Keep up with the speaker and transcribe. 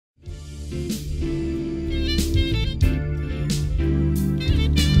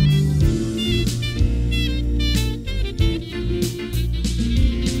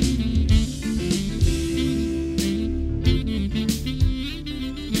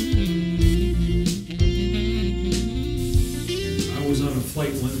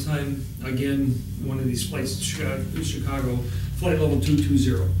Flight one time, again, one of these flights to Chicago, flight level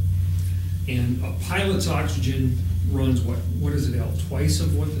 220. And a pilot's oxygen runs what is it, Al? Twice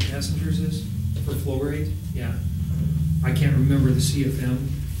of what the passenger's is for flow rate? Yeah. I can't remember the CFM,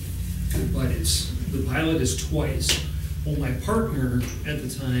 but the pilot is twice. Well, my partner at the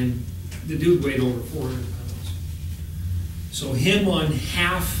time, the dude weighed over 400 pounds. So him on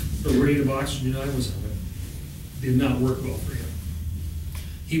half the rate of oxygen I was on did not work well for him.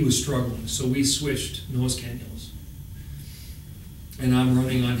 He was struggling, so we switched nose cannulas. And I'm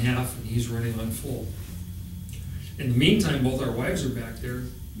running on half, and he's running on full. In the meantime, both our wives are back there.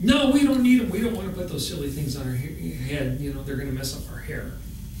 No, we don't need them. We don't want to put those silly things on our head. You know, they're going to mess up our hair.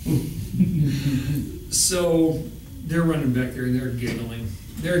 So they're running back there, and they're giggling.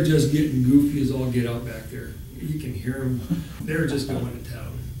 They're just getting goofy as all get out back there. You can hear them. They're just going to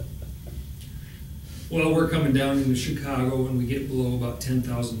town. Well, we're coming down into Chicago, and we get below about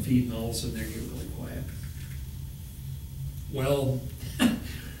 10,000 feet, and all of a sudden they get really quiet. Well,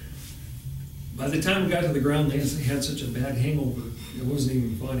 by the time we got to the ground, they had such a bad hangover, it wasn't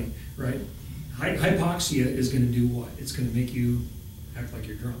even funny, right? Hypoxia is going to do what? It's going to make you act like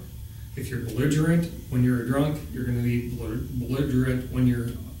you're drunk. If you're belligerent when you're a drunk, you're going to be belligerent when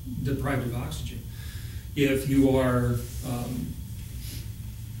you're deprived of oxygen. If you are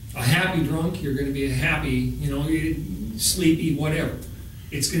a happy drunk, you're going to be a happy, you know, sleepy, whatever.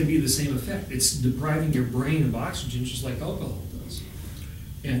 It's going to be the same effect. It's depriving your brain of oxygen just like alcohol does.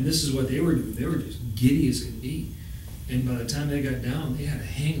 And this is what they were doing. They were just giddy as can be. And by the time they got down, they had a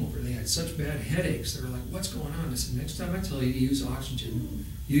hangover. They had such bad headaches. They were like, what's going on? I said, next time I tell you to use oxygen,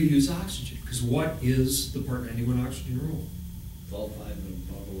 you use oxygen. Because what is the Part 91 oxygen rule? 12.5 and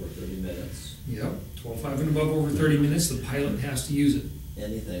above over 30 minutes. Yep, 12.5 and above over 30 minutes, the pilot has to use it.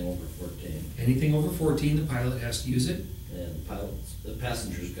 Anything over 14. Anything over 14, the pilot has to use it. And the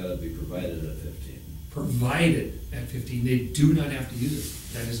passenger's got to be provided at 15. Provided at 15. They do not have to use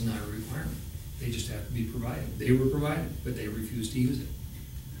it. That is not a requirement. They just have to be provided. They were provided, but they refused to use it.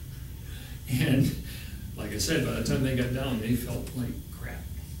 And like I said, by the time they got down, they felt like crap.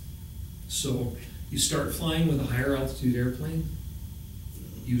 So you start flying with a higher altitude airplane,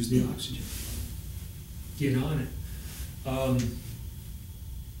 use the oxygen. Get on it.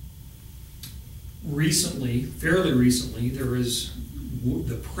 Recently, fairly recently, there was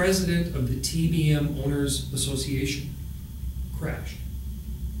the president of the TBM Owners Association crashed.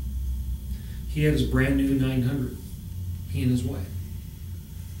 He had his brand new 900, he and his wife.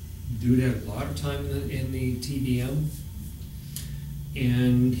 Dude had a lot of time in the TBM,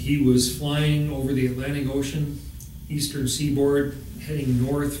 and he was flying over the Atlantic Ocean, eastern seaboard, heading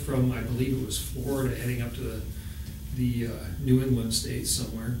north from, I believe it was Florida, heading up to the New England states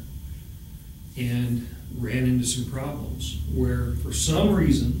somewhere, and ran into some problems where, for some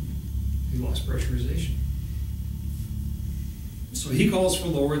reason, he lost pressurization. So he calls for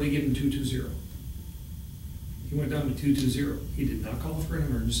lower, they give him 220. He went down to 220. He did not call for an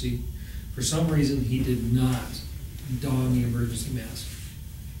emergency. For some reason, he did not don the emergency mask.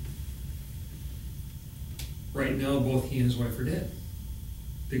 Right now, both he and his wife are dead.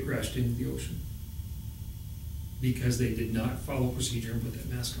 They crashed into the ocean because they did not follow procedure and put that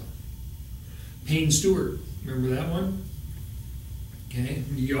mask on. Payne Stewart, remember that one? Okay,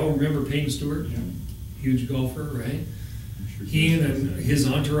 you all remember Payne Stewart? Yeah. Huge golfer, right? Sure He and his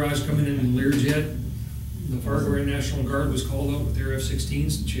entourage coming in Learjet, the Fargo Air National Guard was called out with their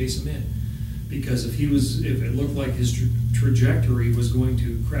F-16s to chase him in. Because if it looked like his trajectory was going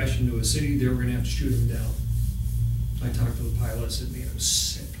to crash into a city, they were going to have to shoot him down. I talked to the pilots, it made him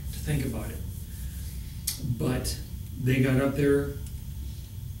sick to think about it. But they got up there,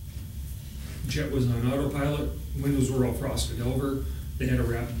 jet was on autopilot, windows were all frosted over, they had a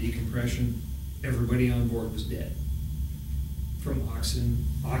rapid decompression, everybody on board was dead from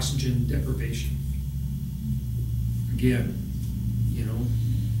oxygen deprivation. Again, you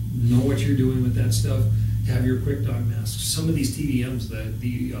know what you're doing with that stuff, have your quick don masks. Some of these TBMs,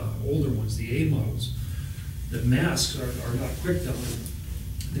 the older ones, the A models, the masks are not quick don.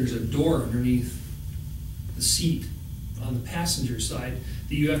 There's a door underneath the seat on the passenger side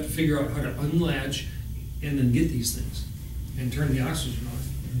that you have to figure out how to unlatch and then get these things and turn the oxygen on.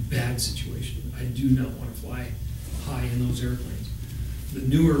 Bad situation. I do not want to fly high in those airplanes. The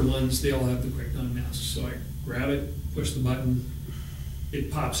newer ones, they all have the quick don masks. So I grab it, push the button,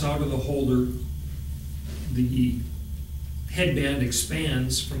 it pops out of the holder, the headband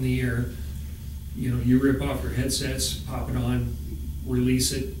expands from the air. You know, you rip off your headsets, pop it on,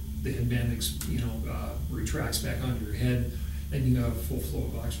 release it, the headband retracts back onto your head, and you have a full flow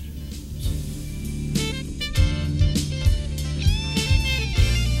of oxygen. So,